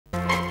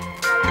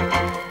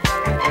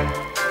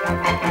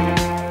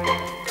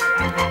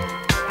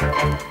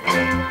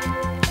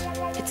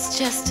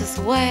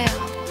Well,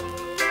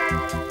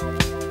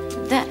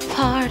 that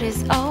part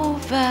is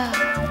over.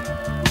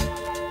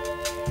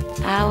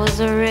 I was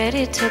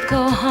ready to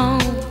go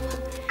home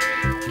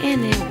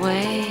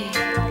anyway.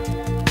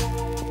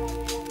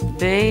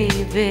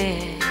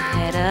 Baby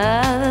had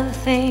other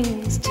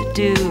things to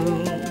do,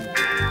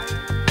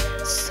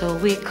 so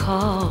we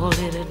called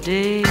it a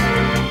day.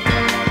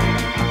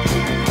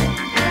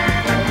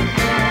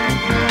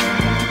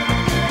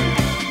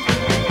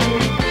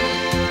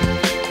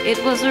 It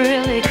was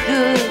really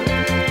good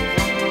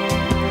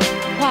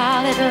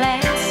while it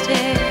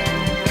lasted,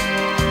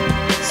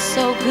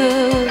 so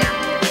good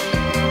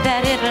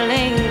that it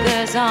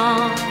lingers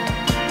on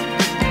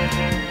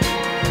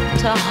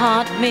to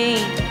haunt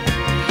me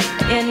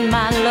in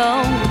my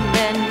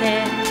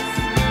loneliness,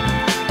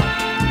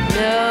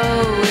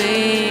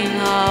 knowing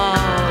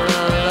all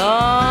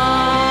along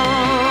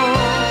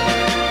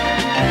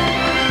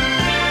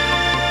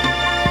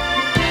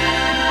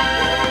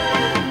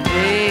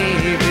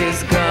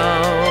baby's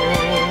gone.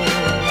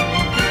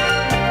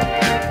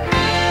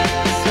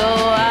 So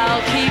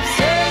I'll keep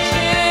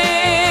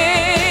searching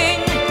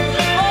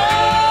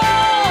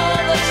all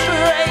the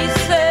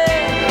traces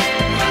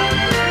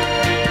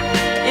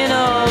in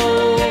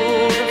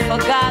old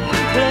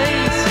forgotten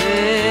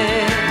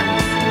places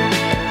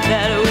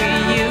that we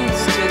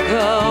used to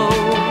go.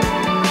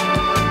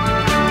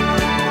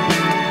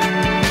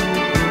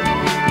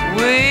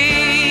 We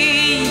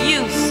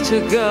used to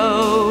go.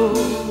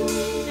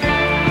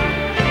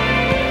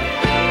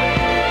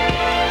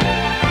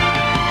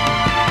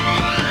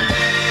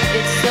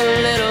 It's a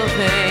little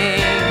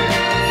thing,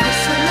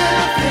 it's a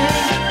little thing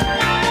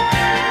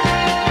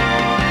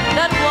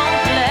that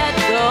won't let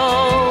go,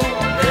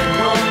 that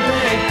won't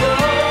let go.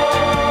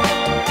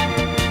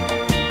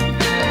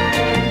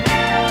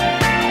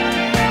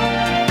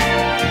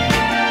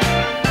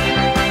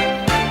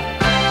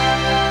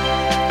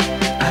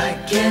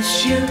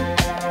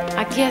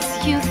 I guess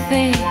you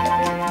think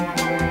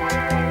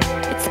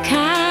it's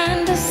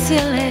kinda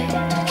silly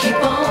to keep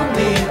on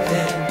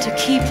living, to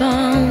keep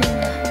on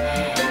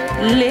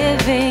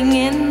living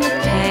in the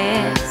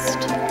past.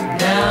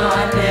 Now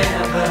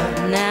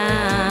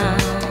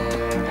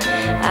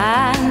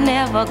I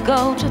never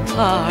go to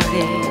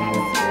parties.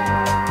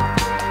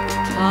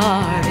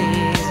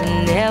 Parties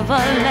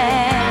never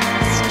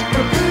last.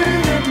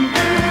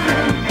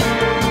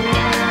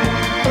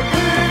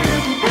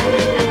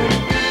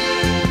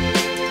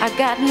 I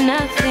got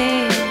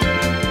nothing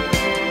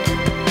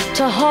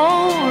to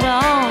hold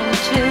on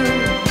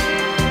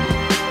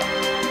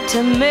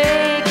to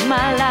make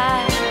my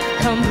life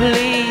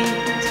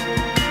complete.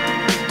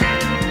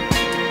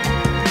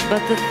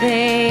 But the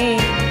thing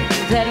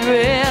that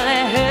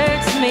really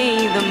hurts me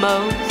the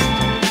most,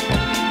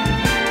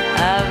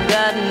 I've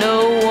got no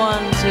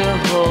one to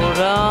hold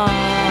on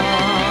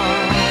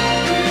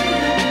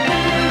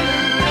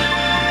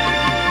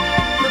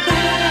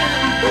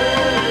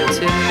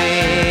to me.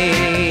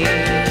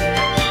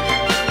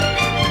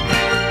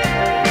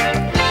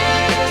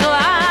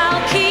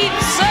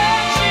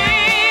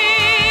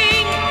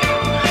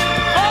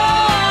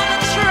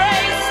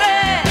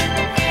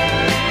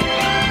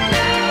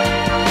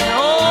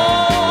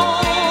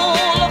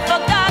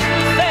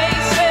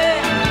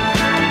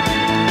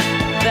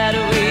 That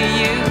we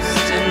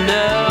used to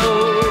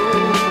know.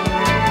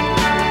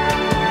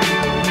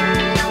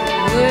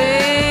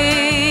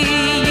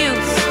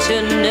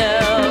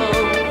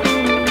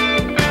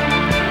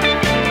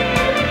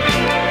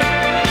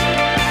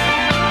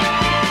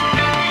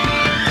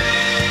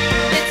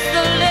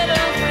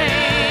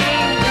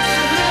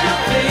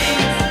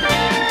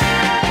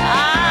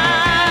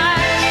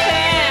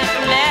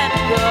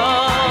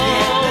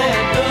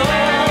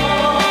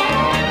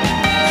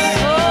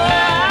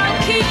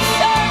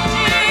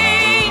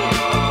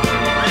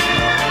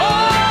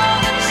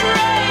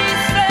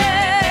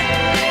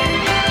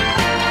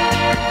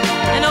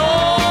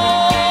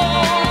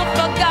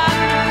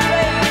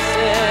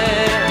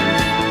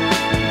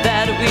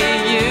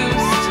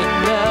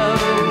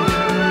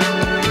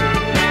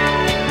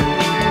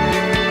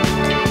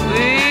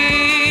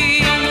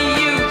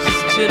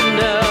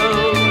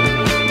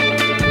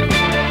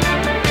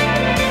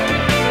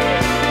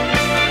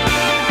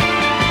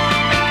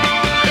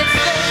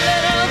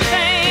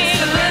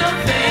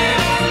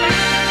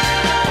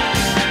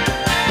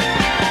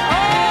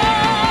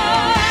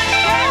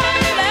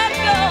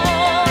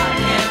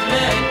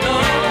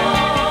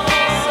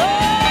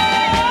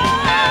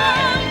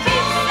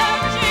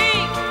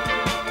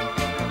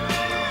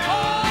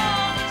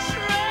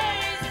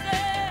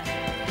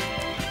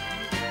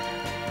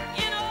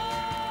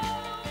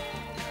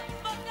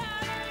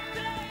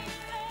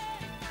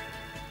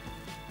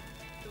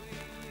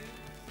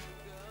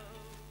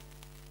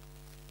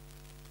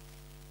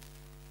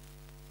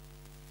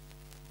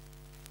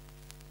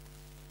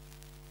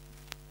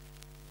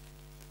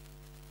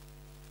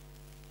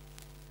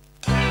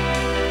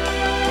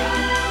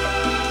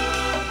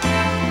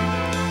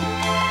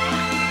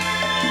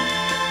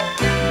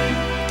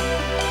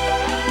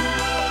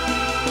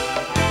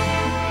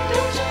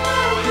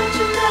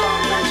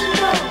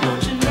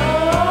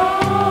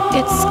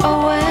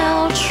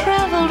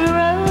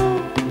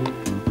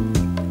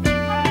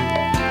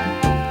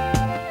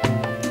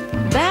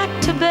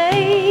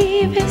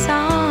 deep his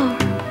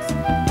arms,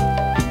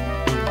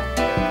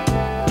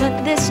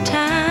 but this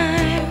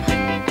time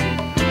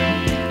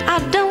I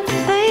don't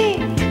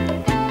think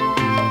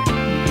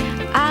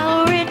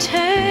I'll return.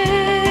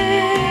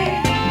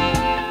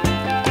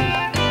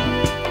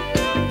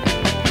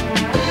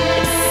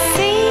 It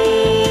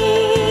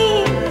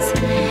seems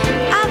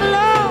I've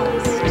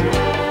lost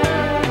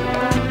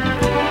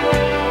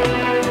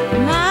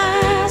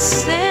my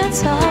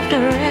sense of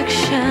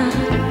direction,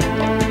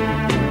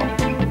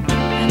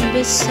 and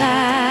besides,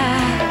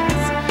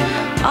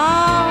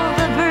 all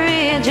the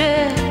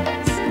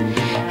bridges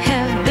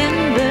have been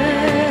burned.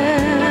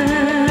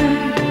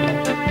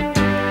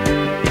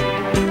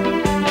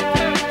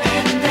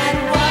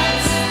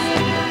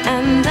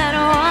 And that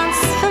once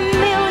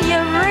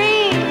familiar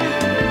ring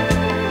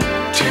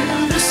to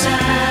the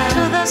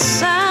sound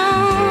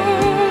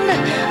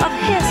of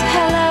his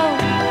hello,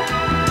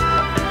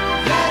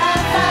 that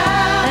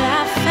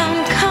I found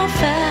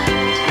comfort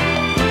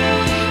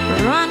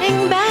running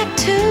back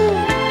to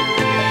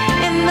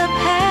in the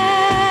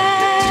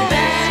past.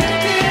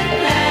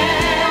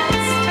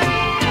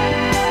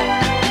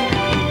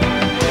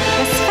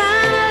 It's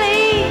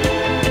finally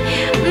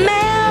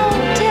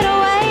melted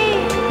away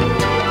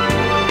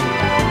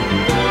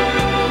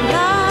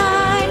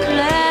like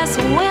last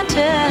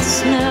winter's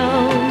snow,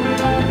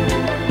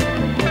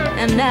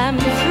 and I'm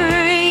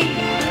free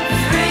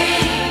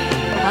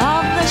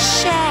of the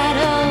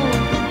shadow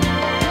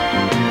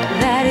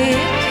that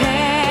it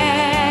cast.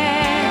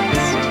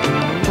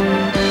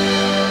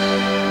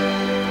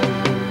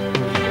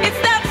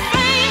 It's that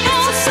same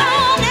old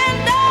song and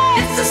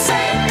dance.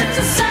 It's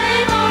the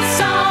same old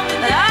song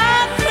that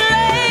I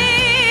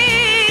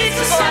played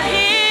for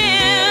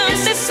him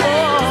before. It's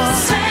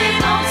the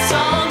same old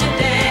song and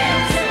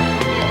dance.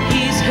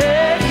 He's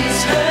heard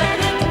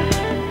it.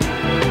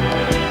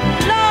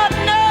 Lord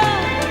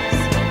knows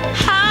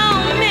how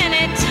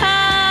many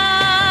times.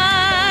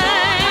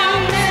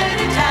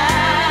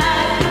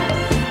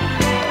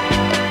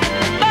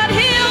 But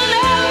he'll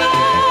never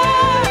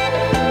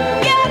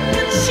get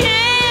the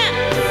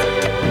chance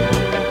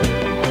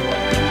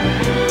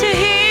to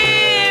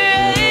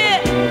hear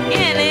it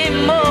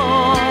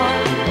anymore.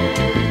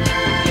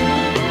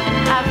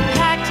 I've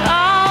packed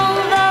all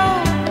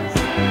those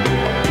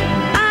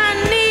I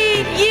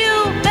need you,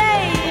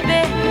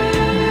 baby,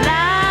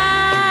 lines,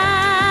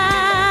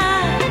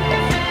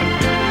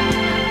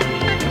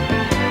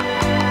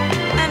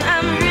 and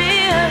I'm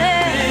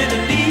really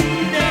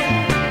leaving,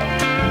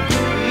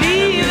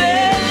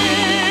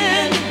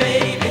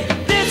 baby,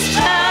 this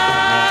time.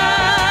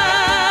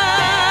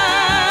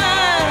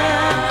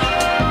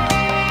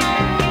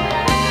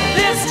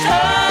 This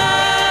time.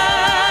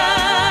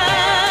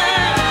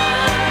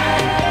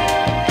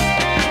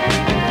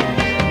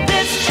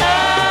 This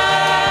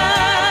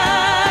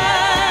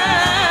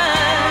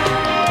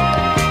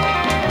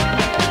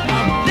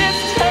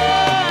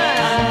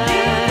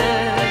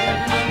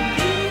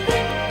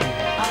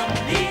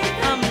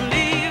I'm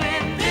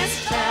leaving this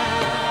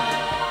time.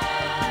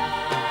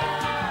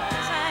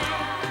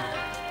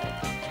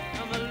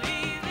 I'm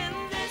leaving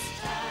this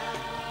time.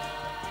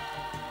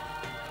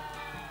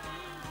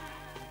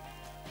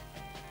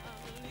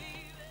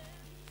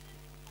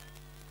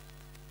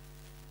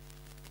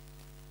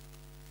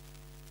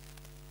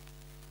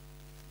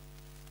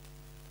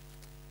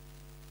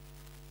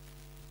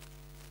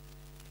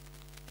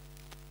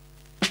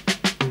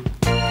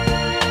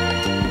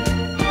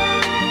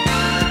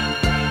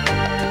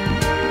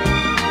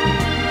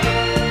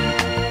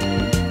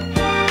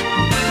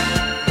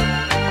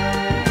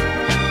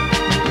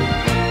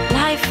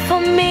 Life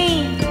for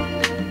me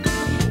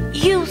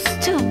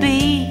used to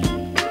be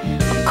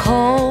a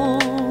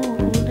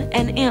cold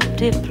and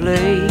empty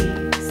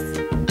place,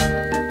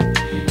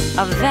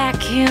 a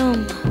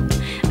vacuum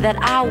that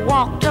I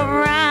walked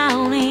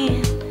around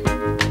in,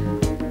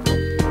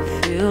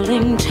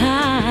 filling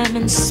time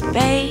and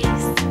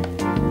space.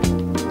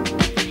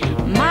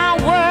 My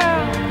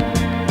world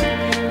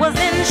was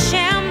in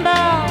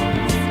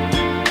shambles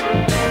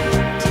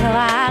till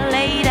I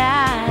laid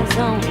eyes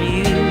on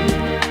you.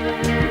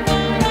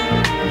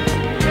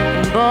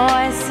 And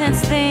boy,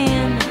 since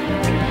then,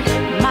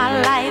 my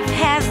life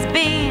has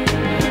been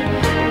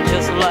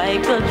just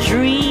like a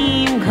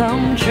dream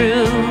come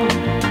true.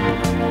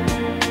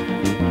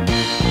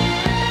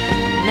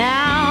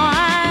 Now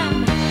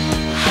I'm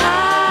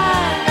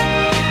high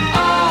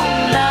on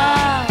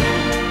love.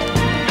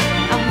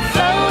 I'm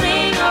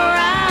floating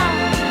around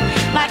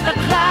like the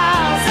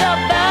clouds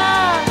up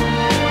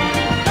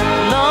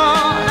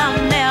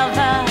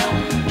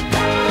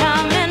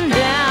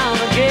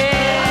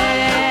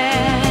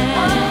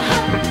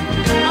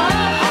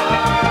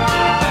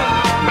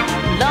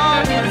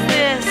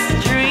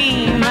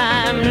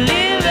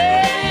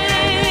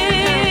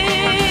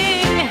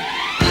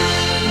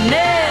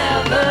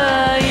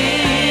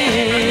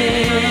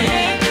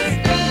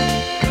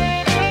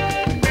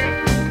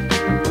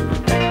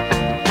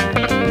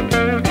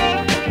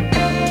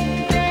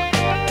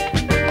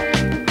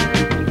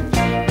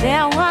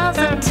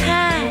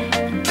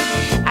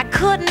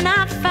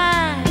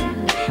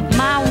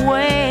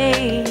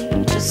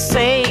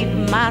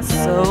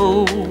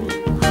soul.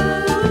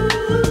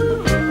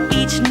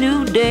 Each new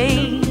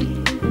day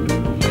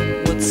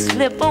would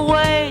slip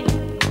away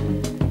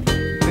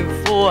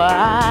before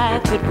I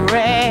could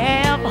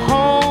grab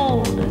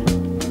hold.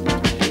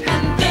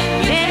 And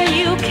then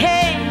you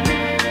came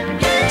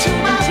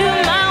into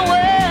my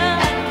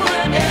world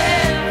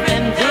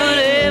and put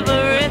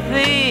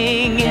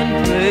everything in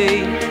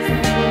place.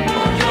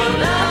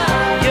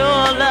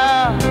 Your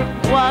love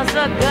was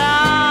a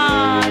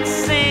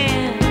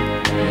godsend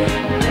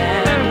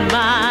and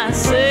my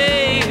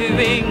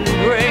saving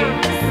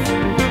grace.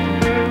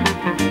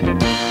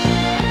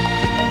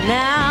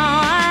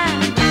 Now I'm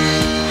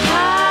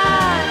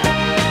high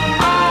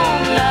on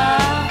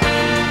love.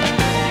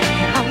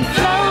 I'm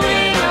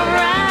floating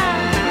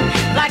around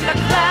like the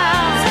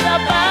clouds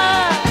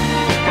above.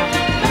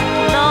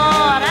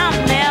 Lord, I'm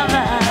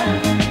never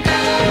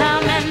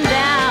coming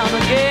down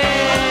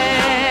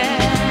again.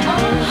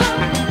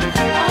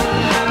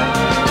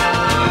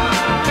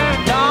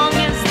 Long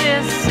as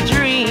this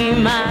dream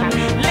I'm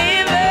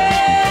living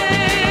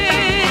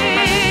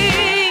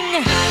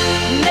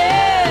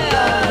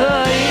never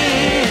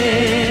ends.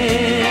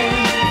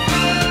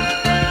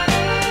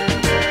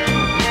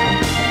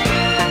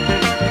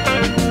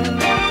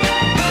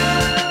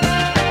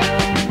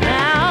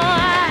 Now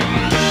I'm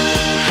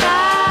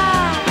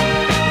high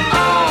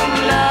on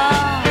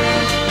love.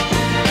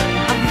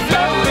 I'm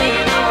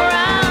floating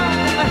around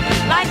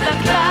like the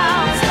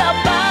clouds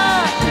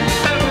above.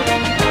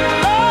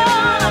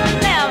 Lord, I'm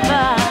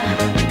never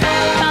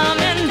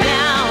coming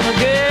down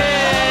again.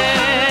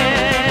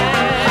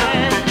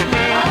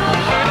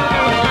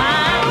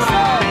 I'm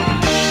so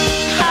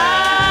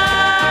high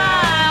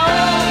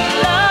on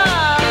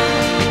love,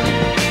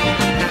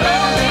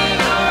 floating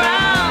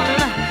around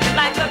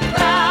like the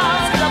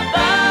clouds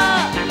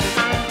above.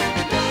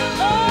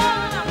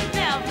 Lord, I'm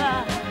never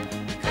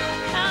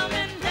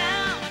coming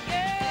down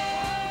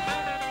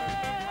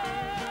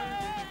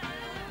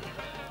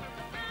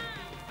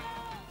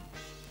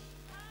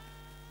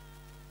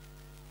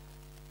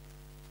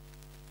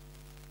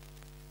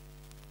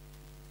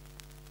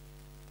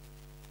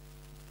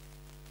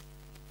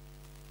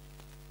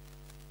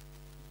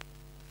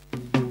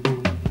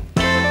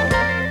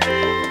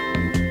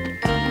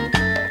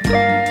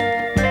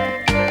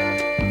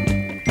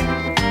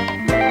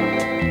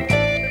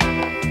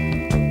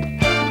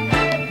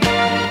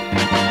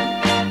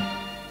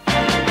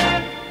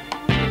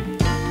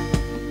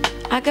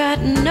I got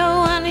no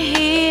one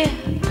here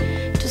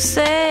to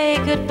say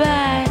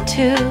goodbye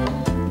to,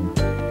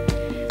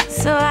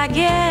 so I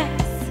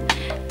guess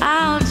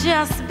I'll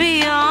just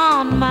be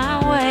on my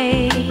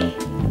way.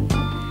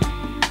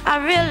 I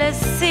really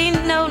see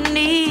no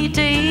need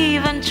to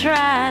even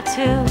try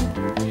to,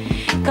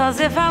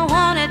 'cause if I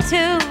wanted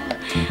to,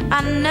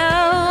 I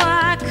know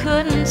I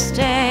couldn't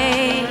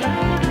stay.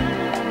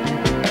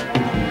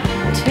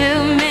 Too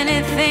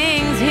many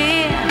things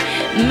here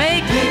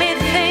make me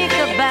think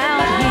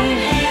about him,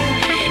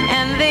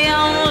 and the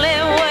only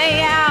way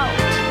out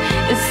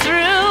is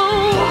through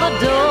the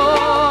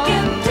door.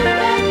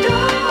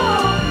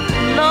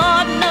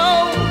 Lord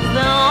knows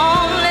the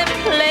only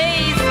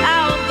place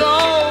I'll go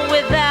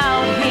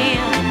without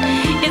him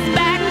is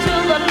back to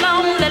the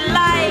lonely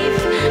life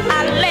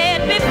I led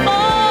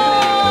before.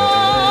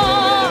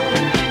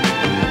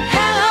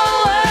 Hello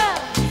world,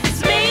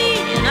 it's me,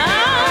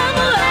 I'm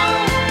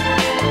alone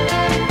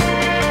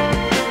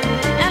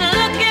and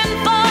looking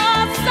for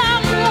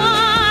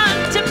someone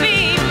to be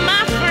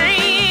my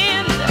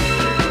friend.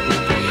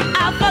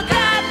 I've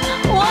forgotten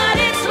what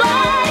it's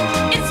like,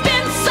 it's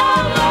been so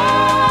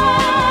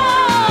long.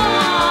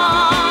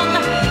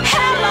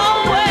 Hello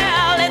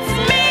world, it's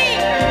me,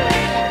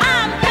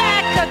 I'm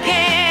back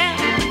again.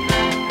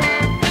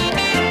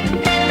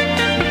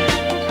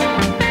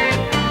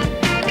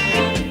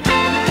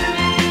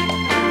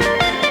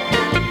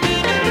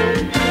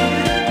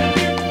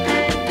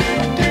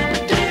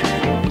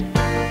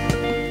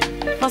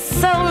 For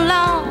so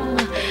long,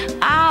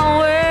 our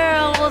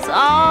world was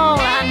all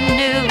I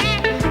knew.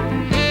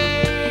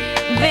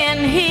 Then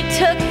he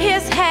took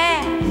his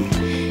hat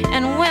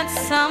and went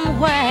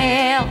somewhere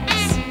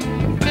else.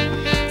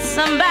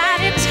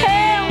 Somebody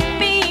tell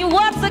me,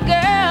 what's a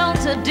girl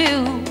to do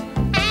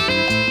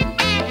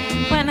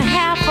when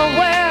half a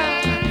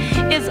world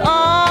is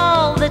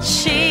all that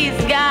she's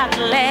got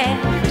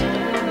left?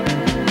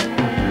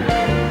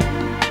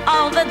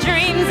 All the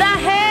dreams I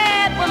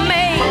had were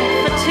made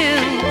for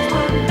two,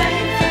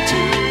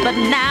 but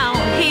now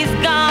he's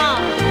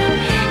gone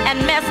and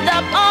messed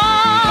up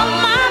all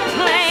my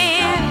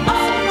plans.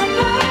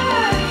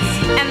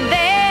 And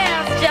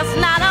there's just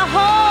not a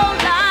whole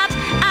lot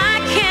I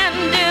can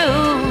do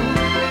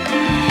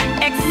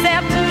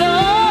except go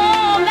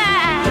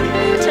back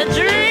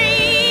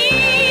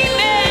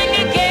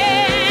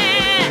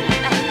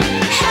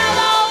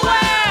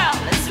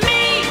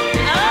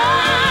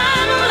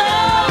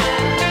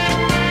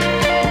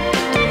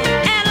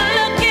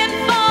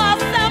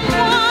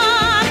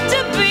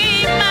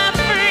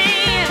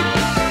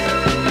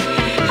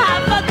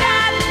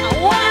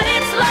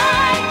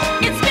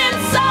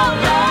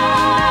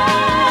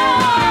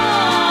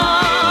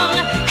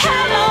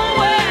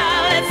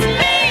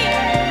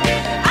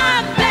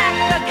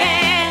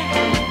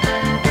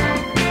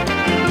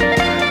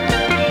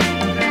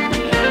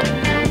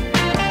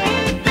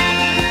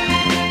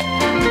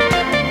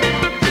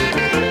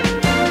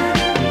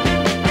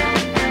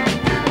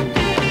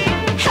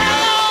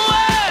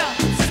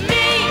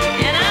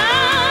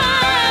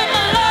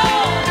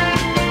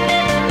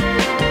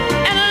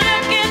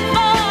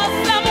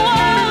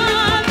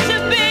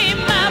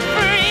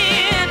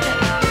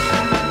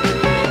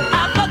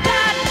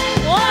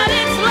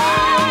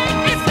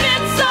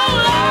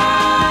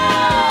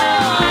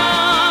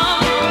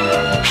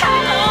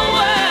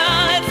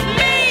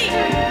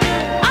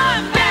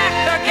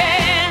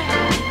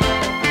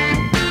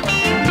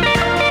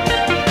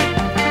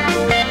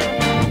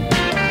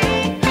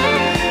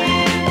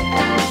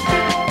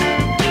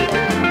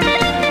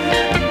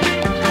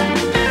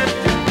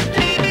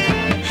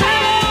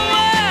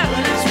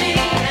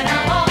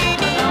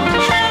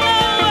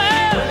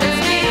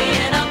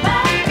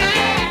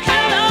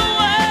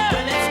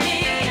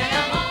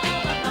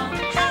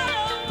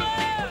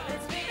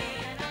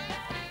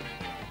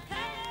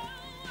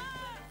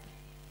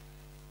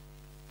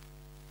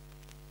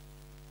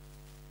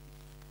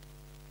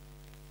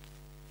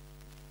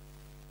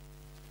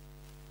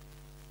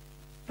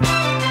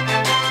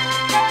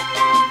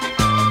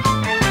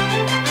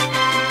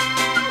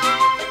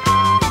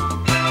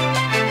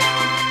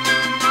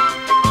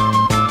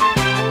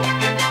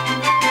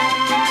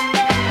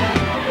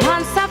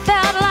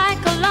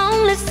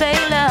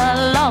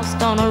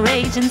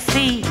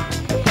see.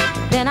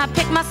 Then I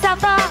picked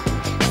myself up,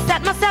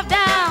 sat myself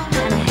down,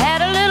 and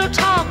had a little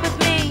talk with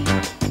me.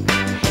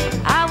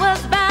 I was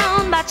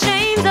bound by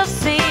chains of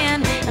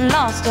sin and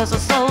lost as a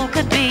soul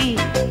could be.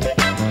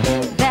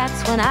 That's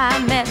when I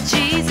met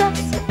Jesus,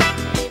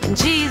 and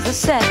Jesus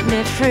set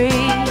me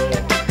free.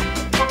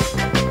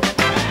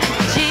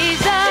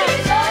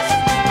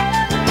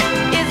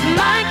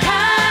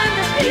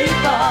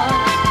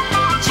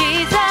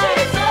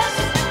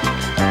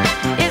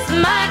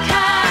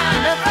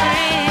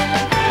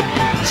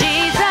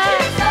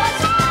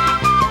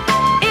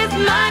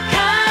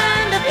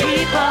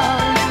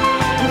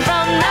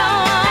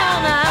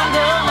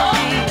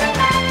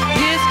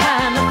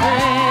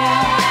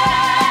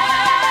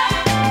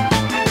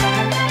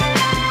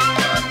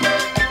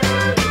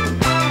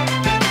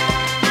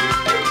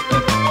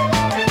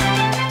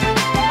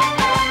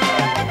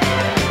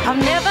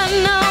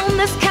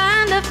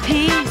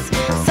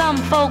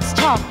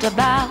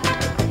 About,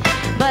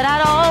 but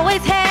I'd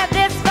always had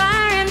this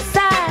fire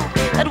inside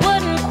that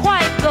wouldn't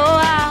quite go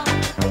out.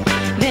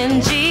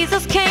 Then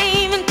Jesus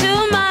came into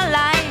my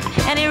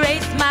life and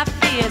erased my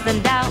fears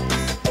and doubts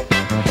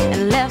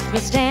and left me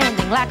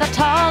standing like a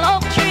tall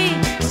oak tree,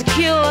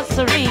 secure,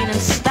 serene,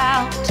 and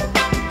stout.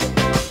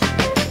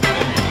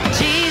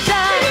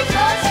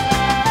 Jesus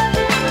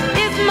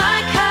is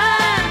my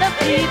kind of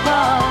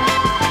people.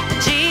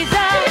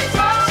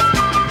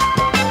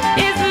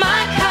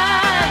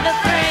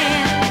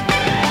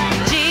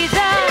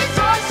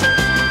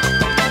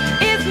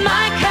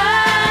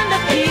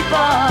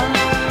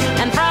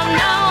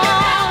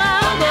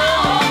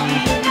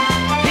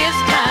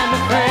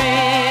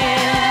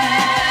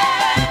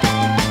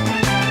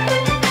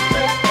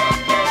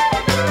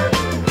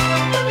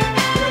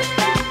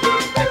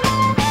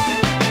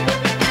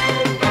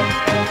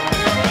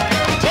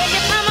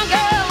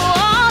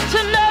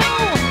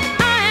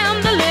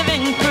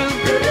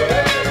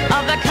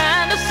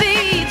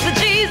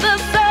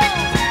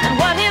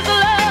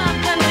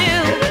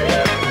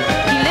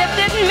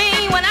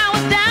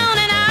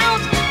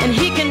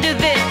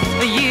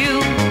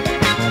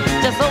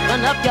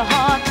 Your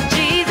heart to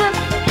Jesus,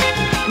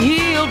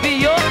 he'll be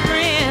your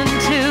friend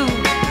too.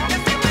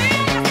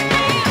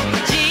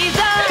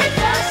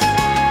 Jesus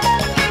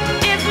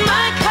is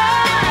my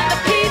kind of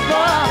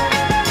people.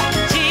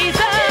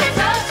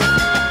 Jesus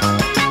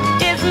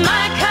is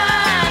my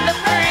kind of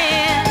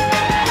friend.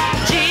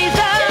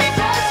 Jesus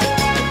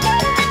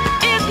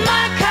is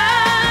my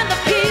kind of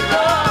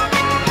people,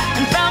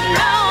 and from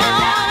now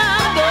on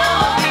I'm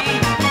gonna be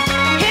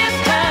his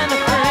kind of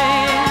friend.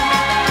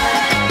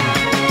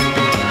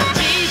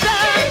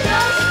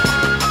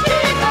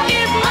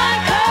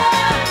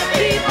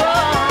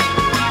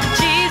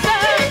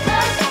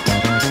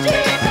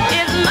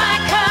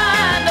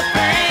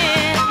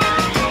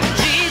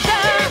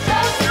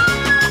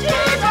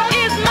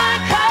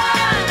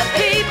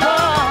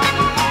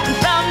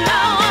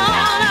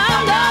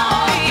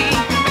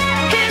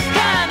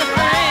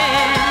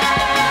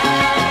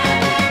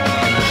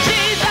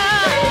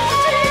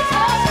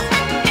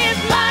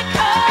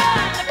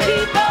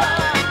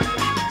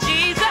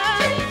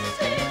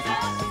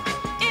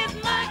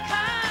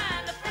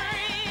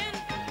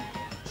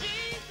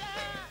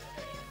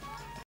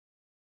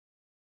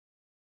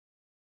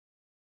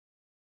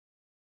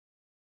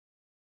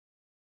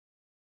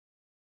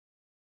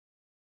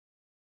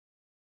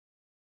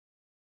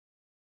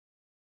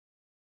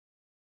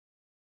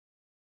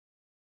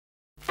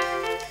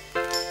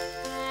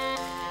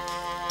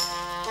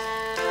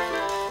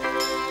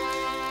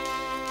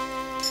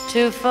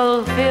 To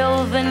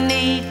fulfill the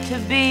need to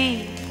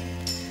be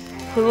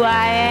who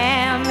I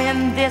am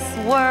in this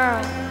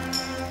world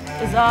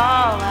is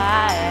all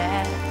I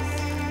ask.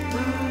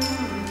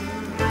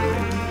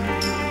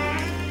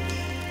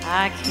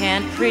 I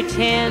can't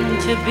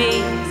pretend to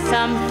be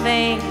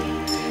something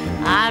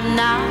I'm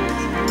not,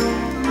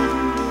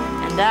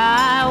 and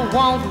I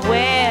won't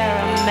wear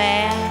a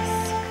mask.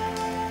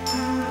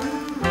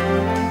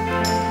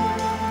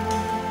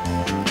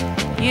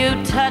 You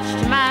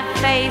touched my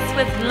face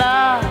with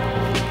love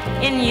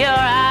in your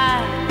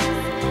eyes,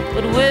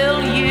 but will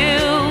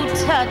you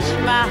touch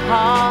my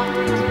heart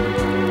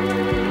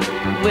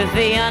with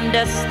the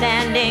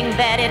understanding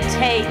that it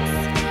takes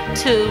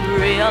to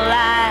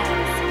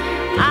realize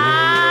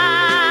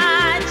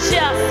I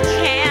just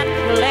can't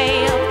play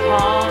a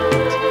part?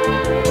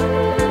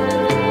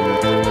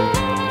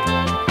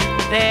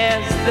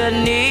 There's the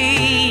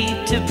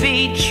need to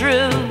be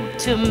true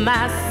to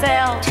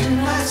myself,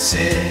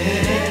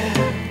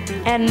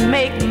 and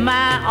make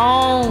my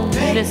own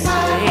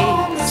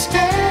mistakes,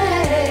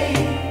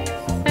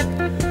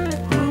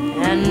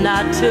 and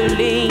not to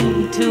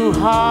lean too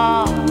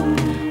hard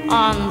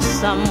on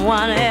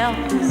someone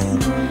else,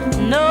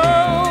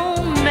 no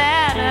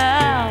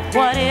matter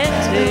what it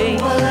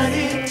takes.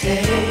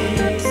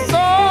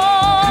 So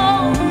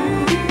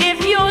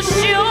if you're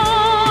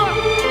sure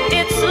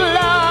it's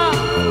love,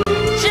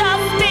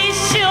 just be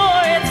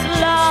sure it's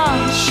love.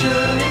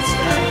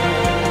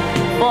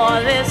 For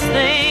this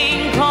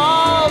thing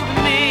called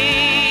me.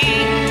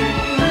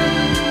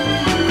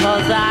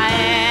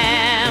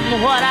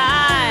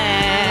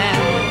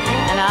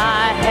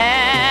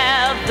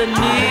 the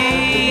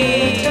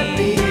need to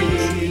be.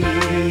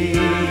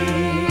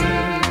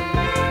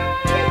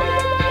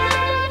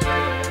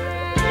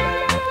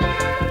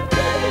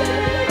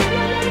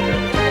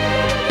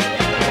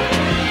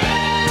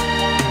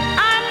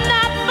 I'm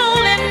not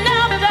fool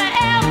enough to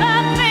ever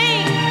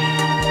think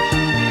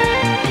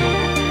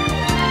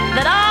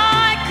that I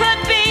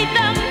could be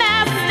the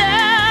master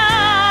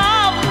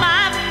of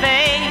my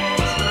fate,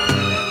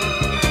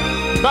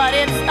 but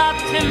it's up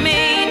to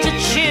me to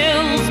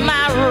choose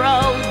my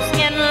roads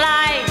in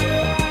life.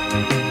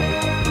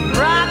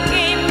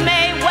 Rocky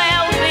may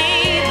well be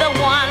the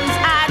ones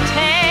I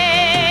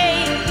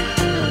take.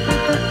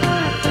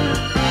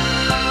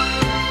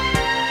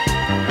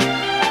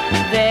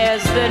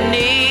 There's the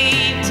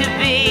need to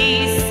be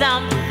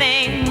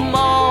something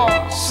more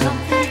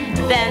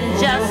than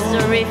just a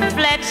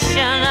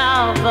reflection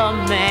of a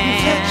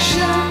man.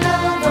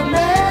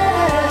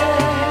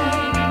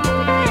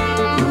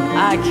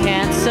 I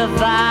can't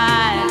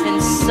survive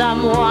in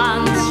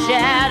someone's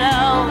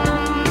shadow.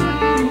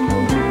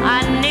 I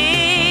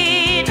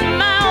need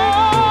my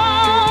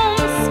own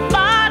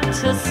spot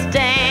to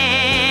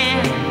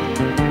stand.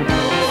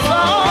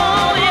 So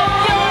if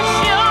you're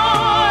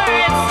sure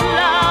it's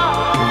love,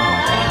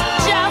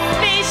 just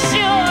be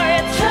sure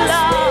it's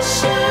love.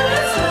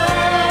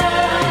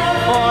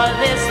 For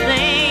this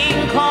thing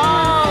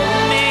called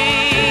me.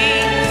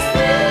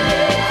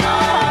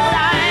 'Cause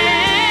I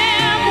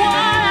am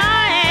what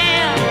I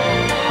am,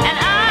 and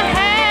I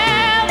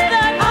have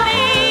the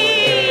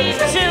need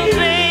to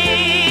be.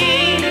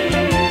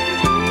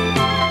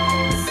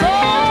 So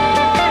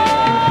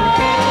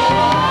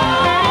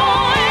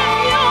if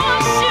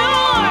you're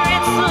sure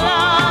it's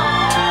love,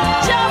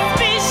 just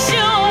be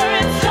sure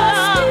it's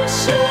love.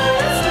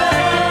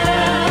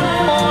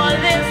 For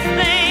this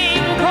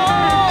thing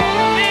called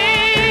me.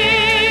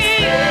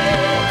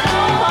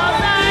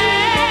 'Cause I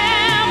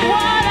am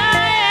what I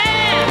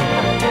am,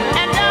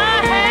 and I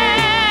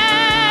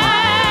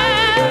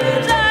have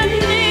the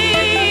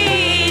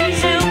need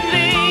to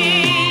be.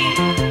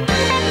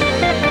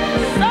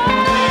 So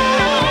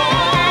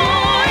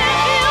if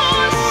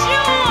you're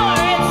sure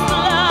it's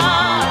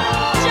love,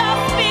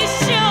 just be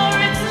sure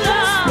it's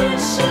love.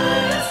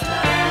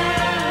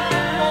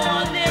 For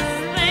this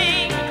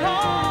thing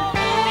called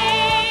me.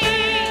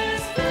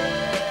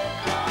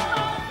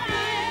 'Cause I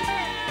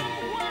am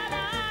what I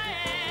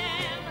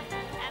am,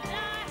 and I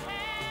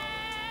have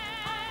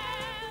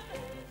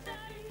the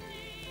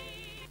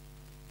need.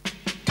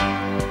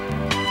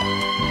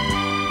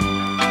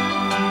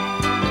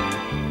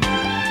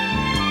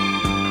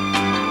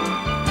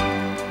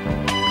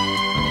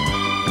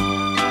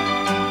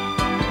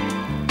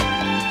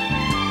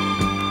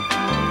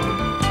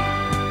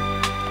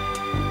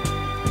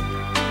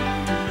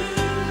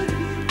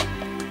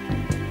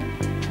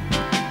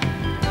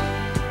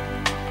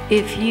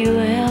 If you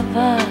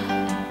ever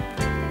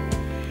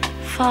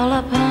fall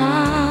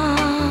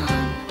upon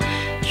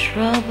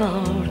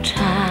troubled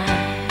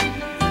times,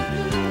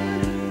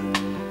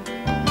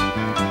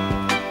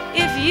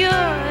 if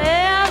you're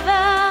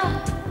ever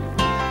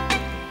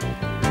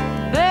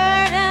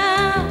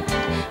burdened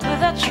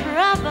with a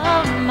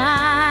troubled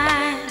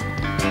mind,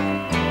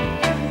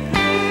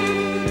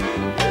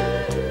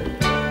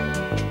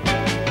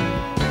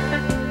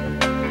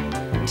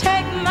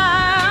 take my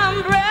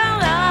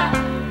umbrella.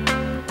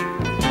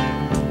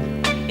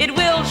 It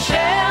will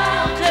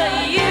shelter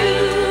you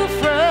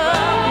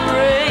from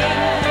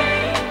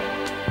rain.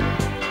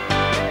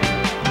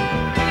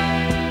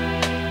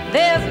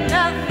 There's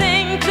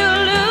nothing to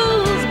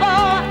lose,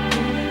 boy,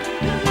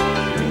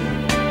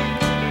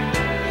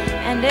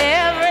 and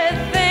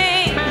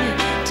everything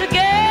to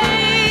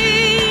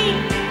gain.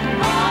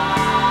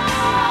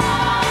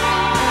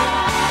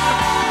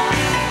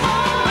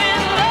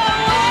 When the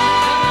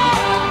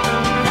world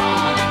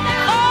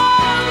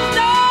falls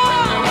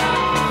down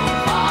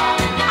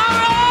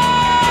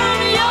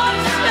around your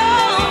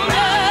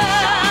shoulder,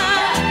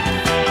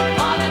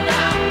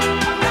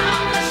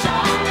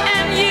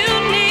 and you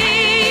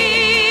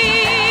need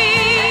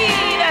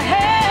a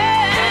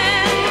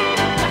hand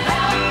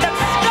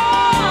that's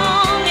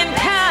strong and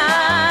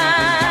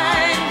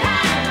kind.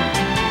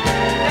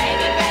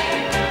 Baby,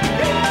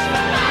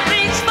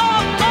 reach for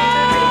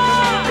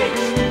more.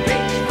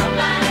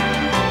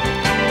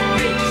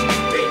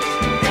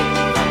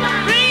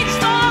 Reach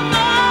for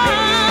more.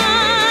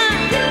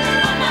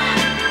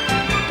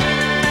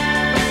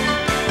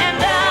 And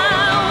I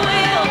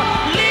will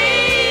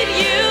lead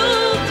you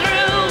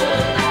through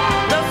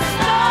the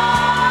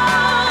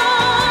storms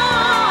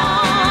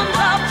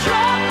of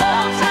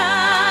troubled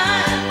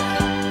times.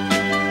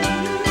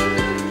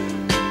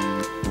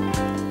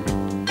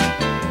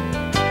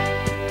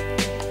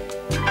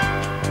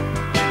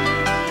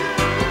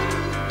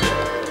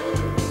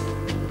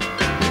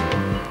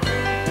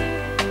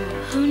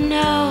 Who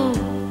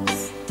knows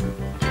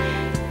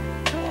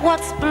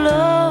what's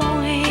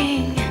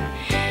blowing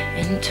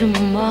in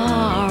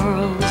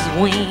tomorrow's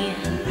wind?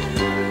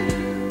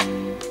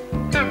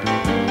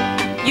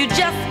 You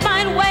just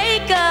might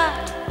wake up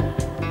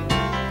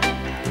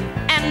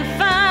and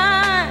find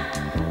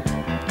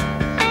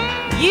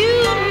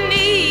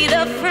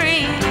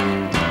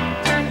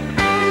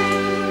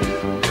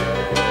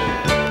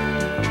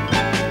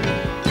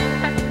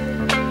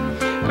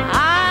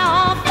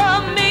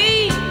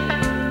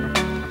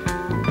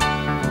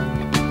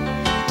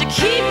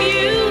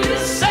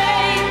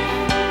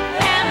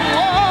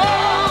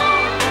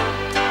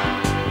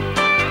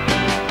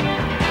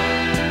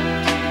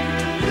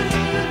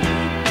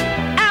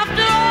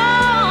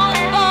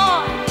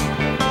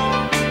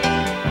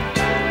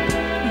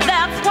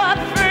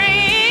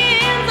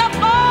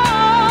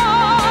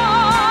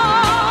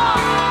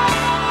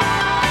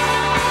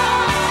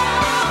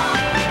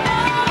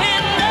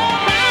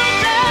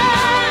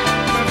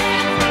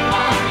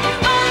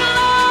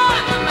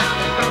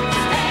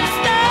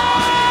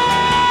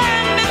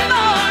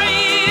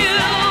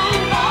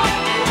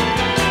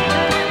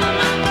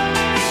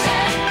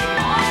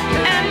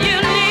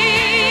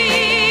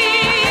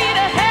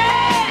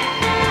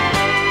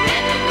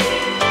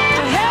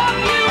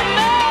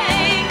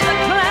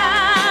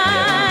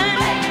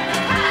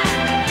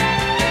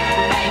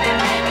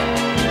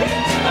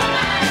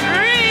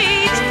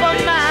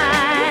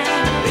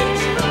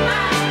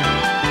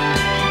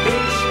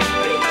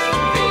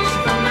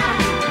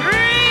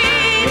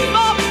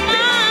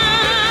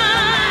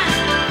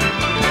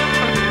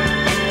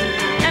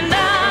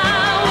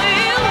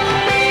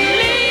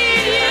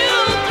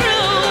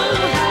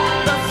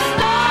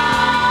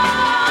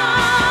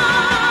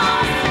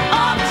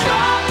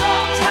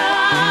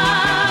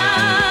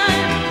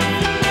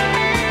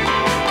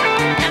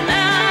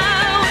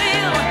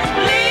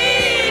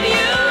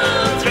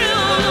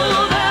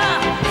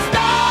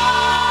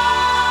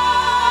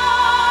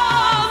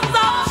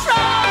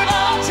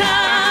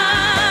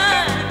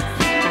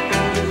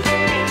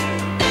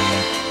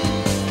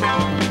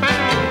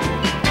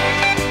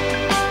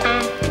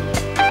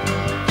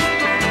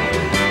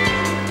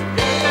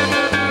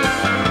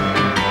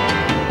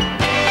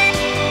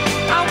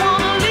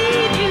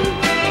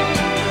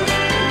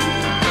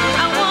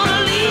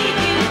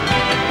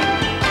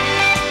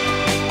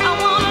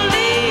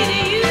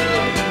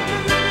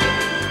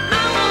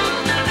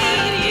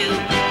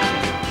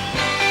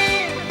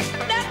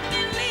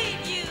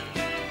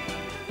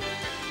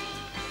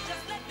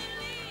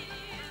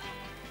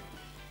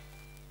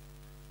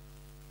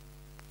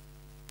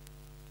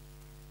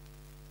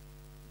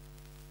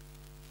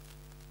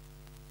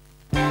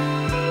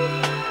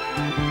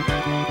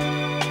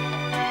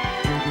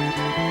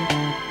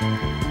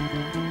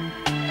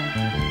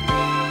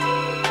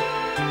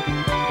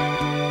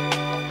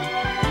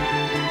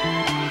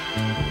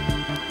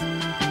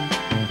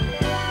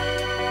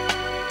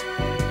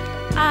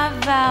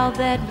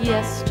that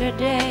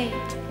yesterday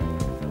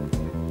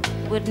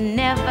would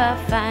never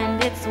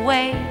find its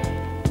way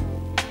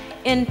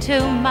into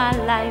my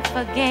life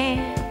again.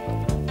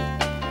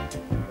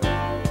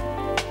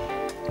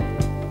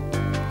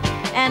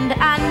 And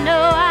I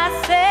know I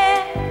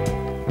said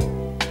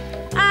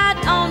I'd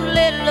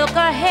only look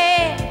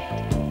ahead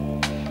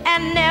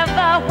and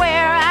never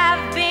where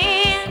I've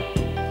been.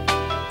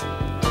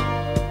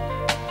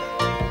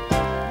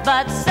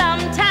 But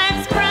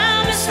sometimes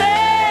promises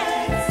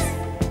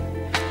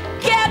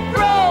get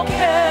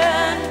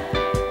broken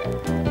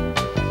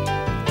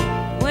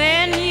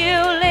when you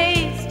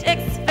least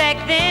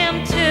expect them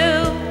to.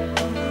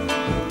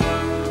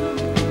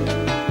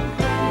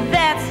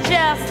 That's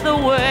just the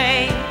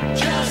way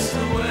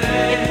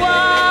it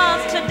was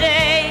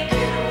today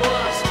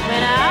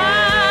when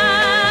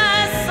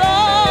I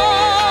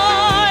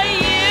saw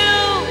you.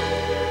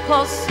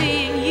 'Cause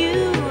seeing you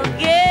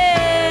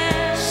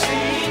again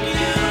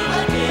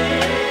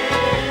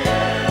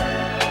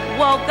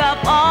woke up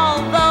all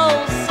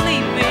those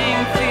sleeping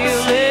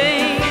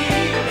feelings.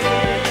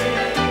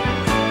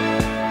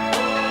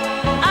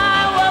 I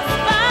was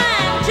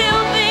fine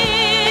till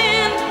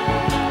then.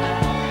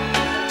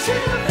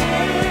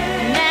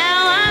 Now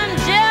I'm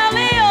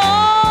jelly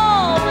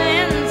all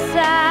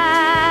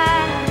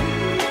inside.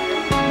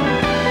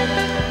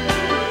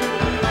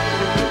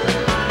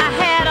 I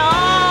had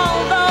all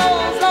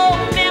those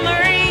old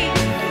memories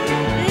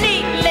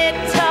neatly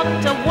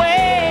tucked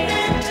away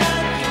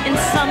in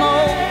some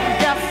old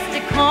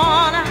dusty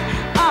corner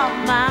of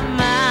my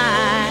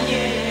mind.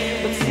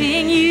 But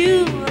seeing you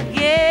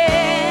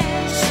again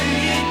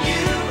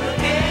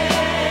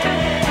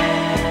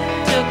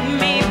took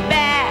me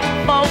back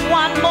for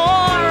one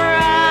more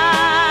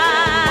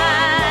ride.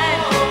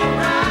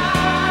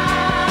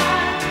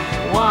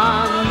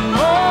 One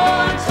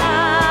more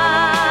time.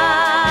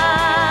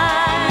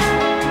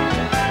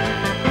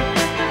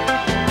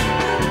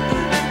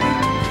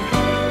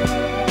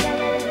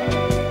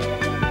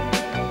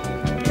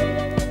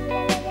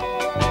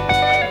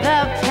 The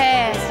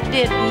past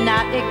did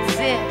not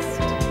exist.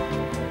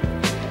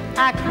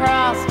 I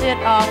crossed it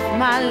off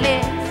my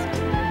list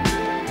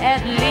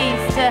at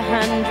least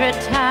 100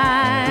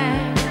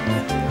 times.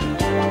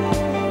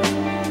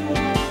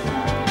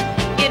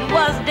 It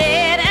was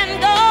dead and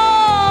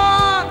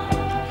gone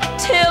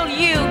till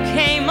you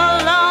came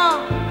along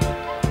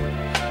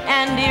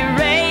and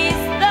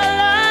erased the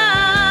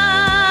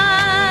lines.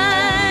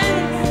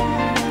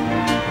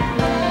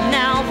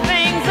 Now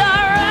things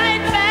are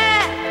right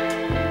back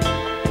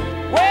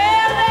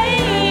where they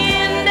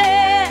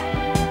ended,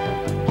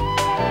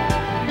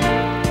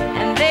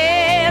 and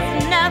there's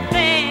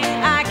nothing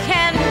I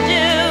can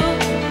do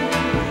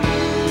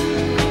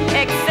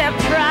except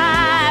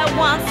try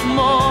once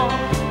more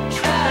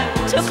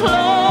to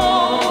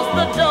close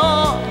the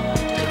door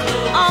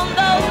on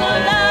those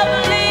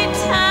lovely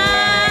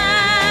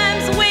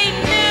times we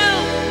knew.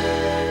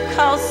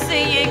 'Cause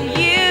seeing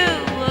you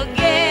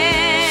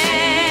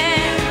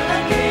again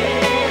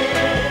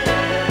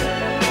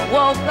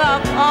woke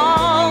up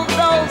all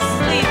those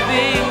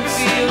sleeping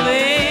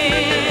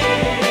feelings.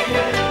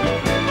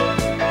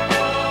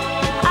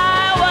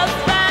 I was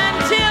fine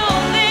till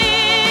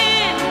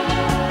then.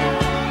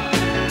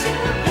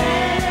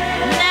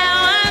 Now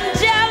I'm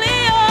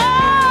jelly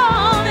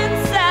all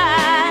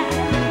inside.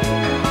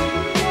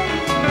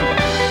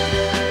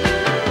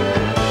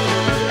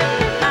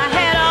 I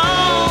had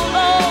all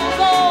those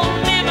old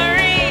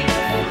memories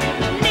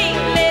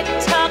neatly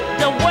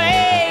tucked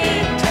away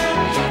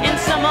in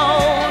some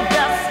old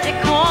dusty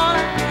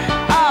corner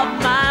of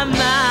my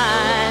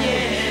mind.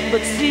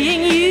 But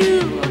seeing you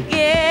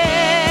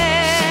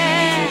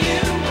again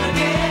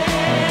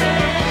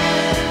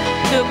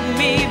took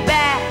me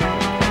back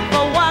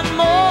for one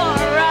more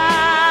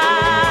ride.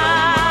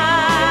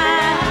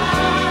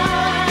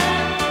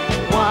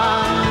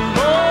 One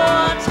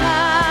more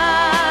time.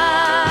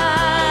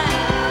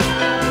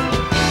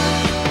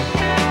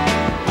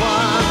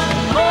 One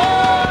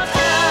more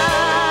time.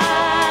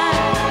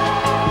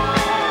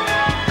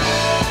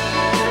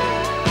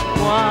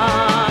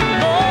 One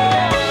more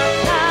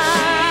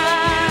time.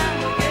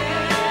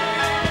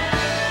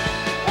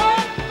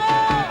 One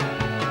more.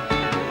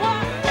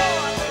 One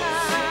more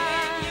time.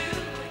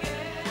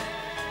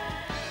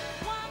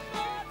 One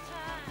more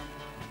time.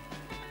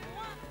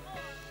 One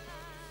more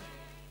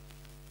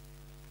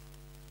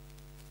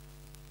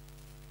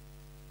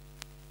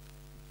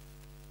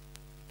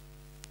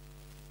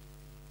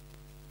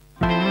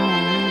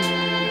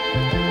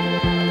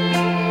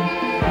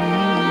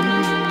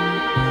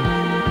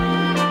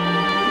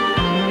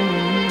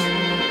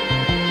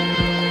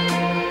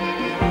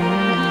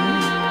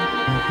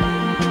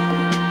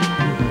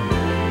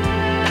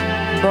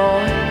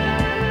boy,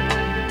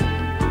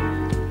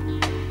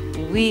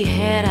 we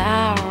had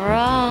our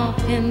romp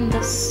in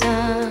the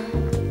sun.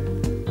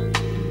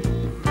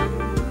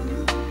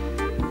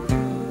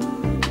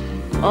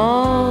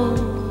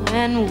 Oh,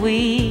 and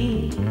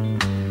we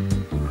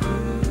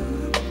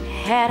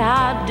had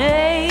our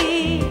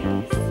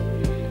days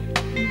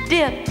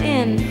dipped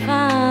in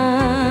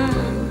fun.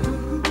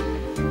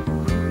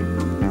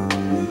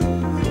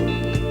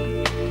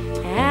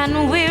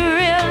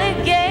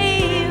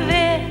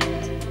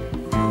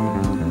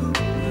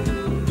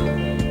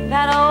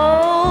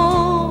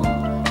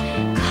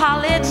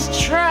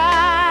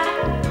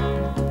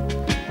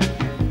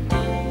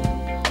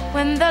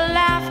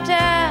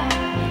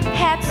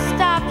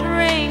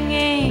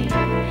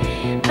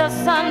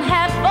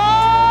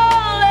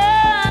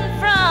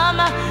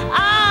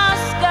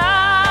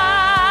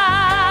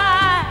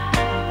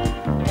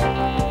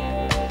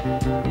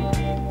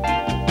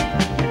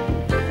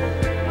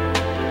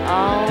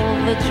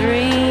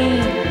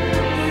 dreams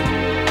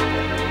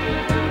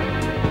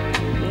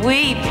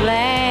we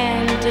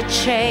plan to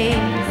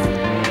chase.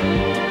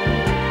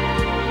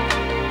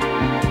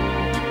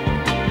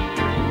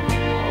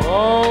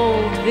 Oh,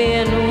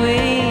 then we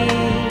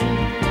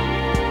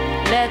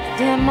let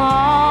them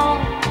all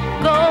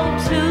go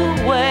to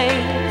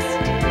waste.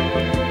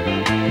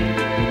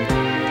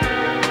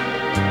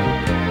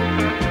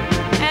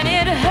 And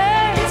it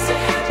hurts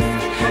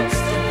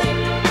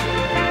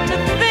to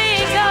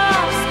think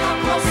of how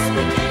close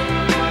we came,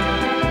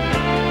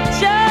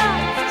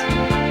 just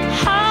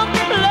how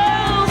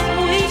close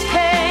we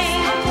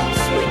came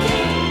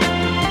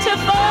to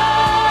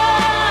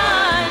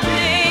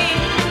finding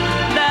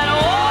that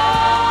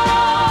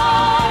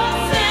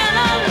once in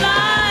a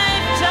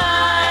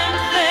lifetime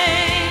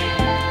thing.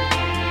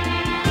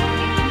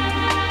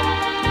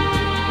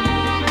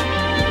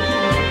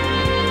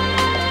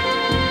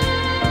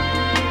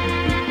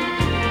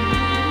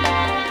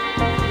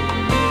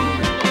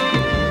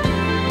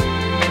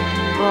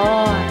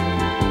 Boy,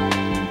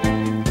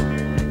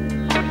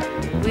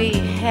 we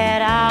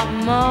had our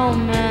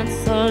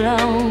moments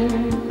alone.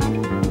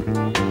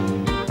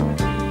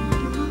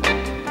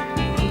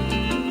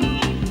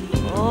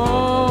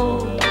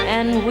 Oh,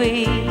 and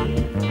we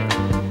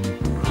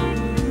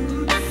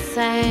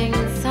sang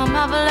some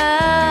of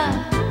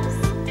love's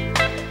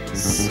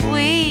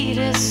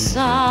sweetest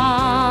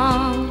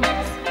songs.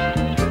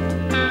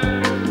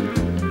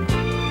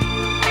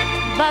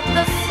 But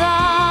the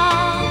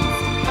songs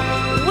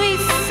we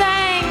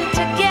sang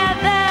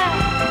together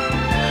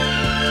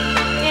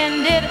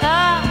ended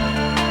up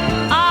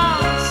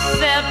on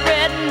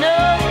separate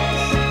notes.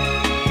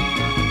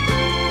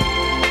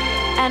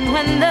 And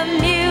when the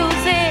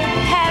music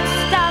had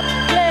stopped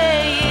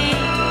playing,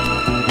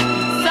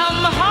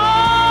 somehow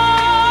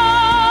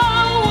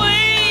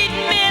we'd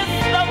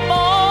missed the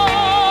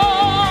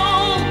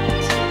boat.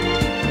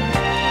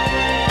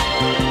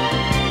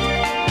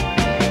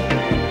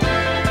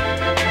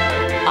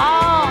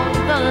 All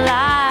the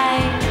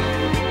life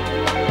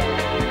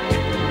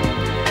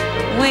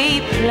we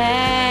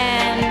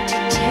planned to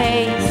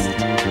taste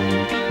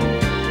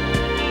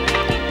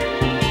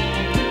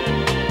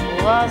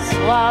was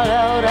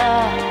swallowed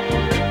up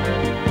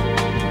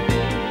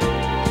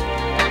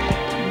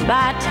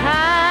by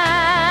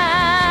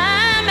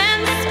time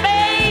and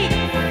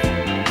space.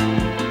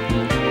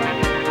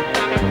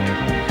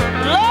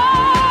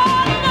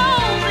 Lord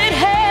knows it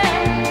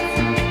hurts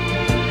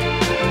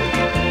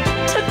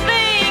to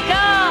think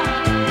of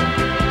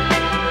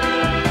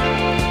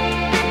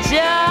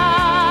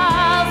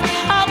just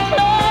how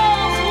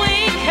close we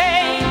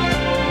came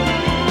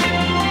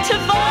to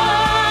finding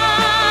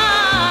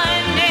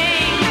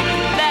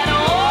that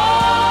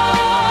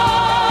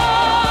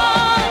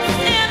once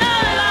in a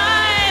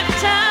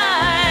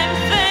lifetime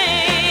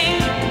thing.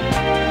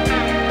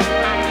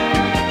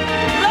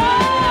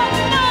 Lord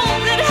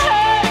knows it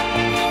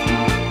hurts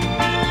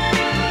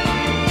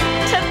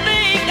to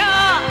think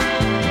of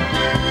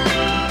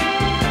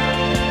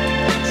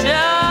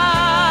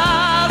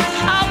just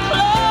how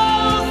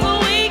close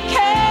we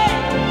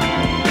came.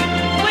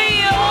 We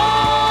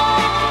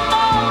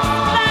almost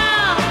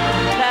found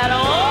that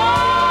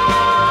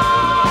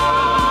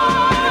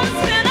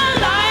once in a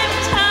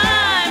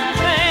lifetime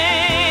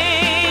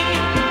thing.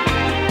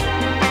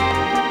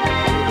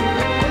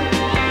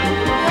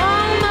 We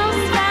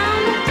almost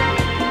found it.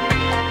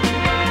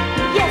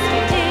 Yes, we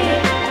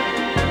did.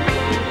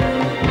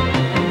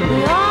 We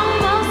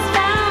almost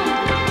found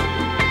it.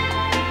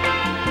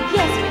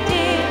 Yes, we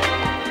did.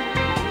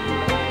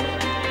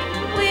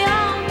 We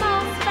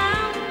almost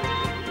found it.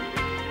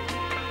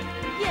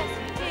 Yes,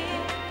 we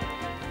did.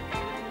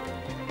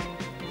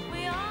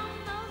 We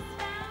almost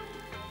found it.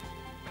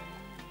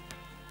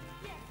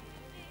 Yes, we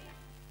did.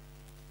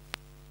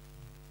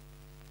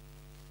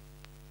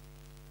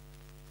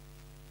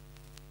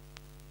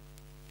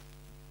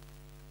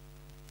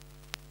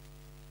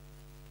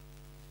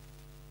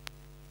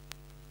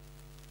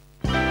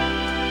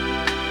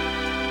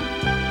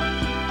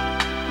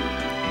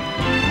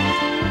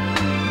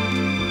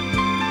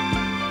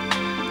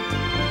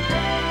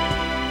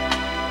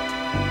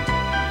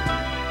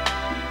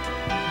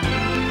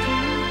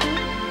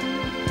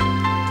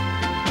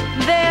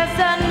 There's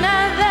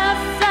another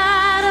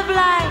side of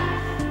life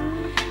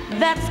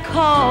that's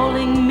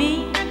calling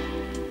me,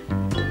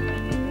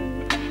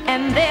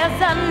 and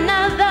there's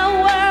another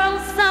world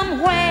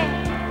somewhere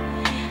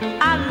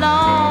I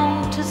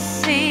long to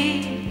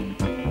see.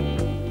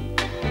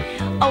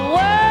 A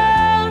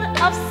world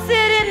of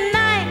city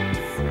nights,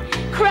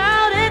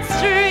 crowded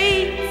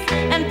streets,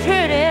 and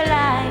pretty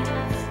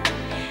lights,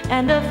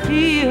 and a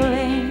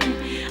feeling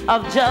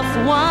of just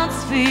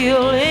once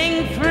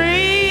feeling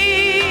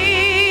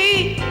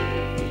free,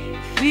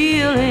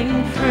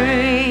 feeling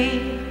free.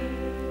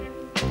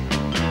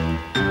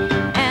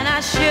 And I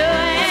sure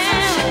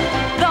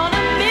am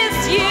gonna miss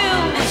you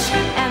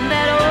and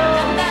that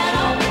old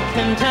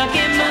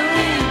Kentucky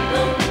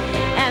moon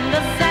and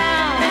the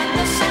sound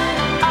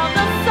of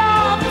the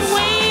soft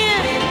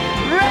wind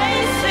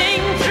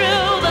racing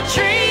through the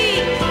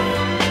trees.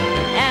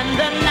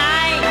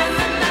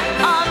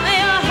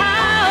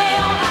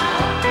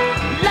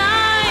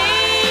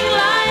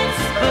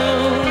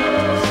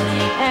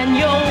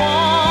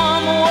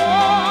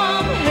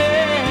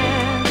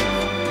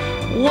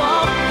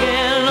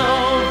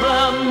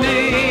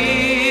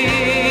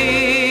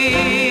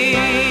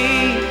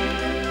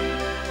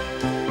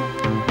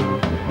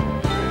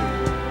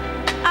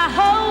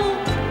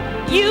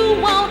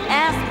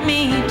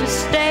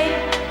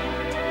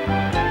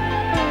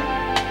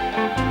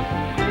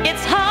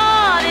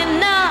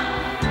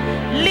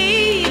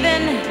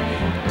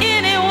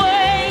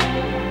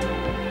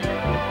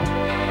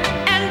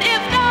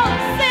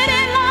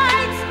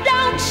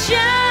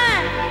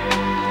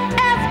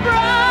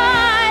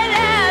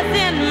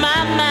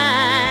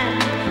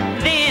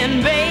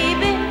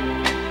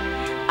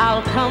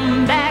 I'll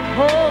come back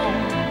home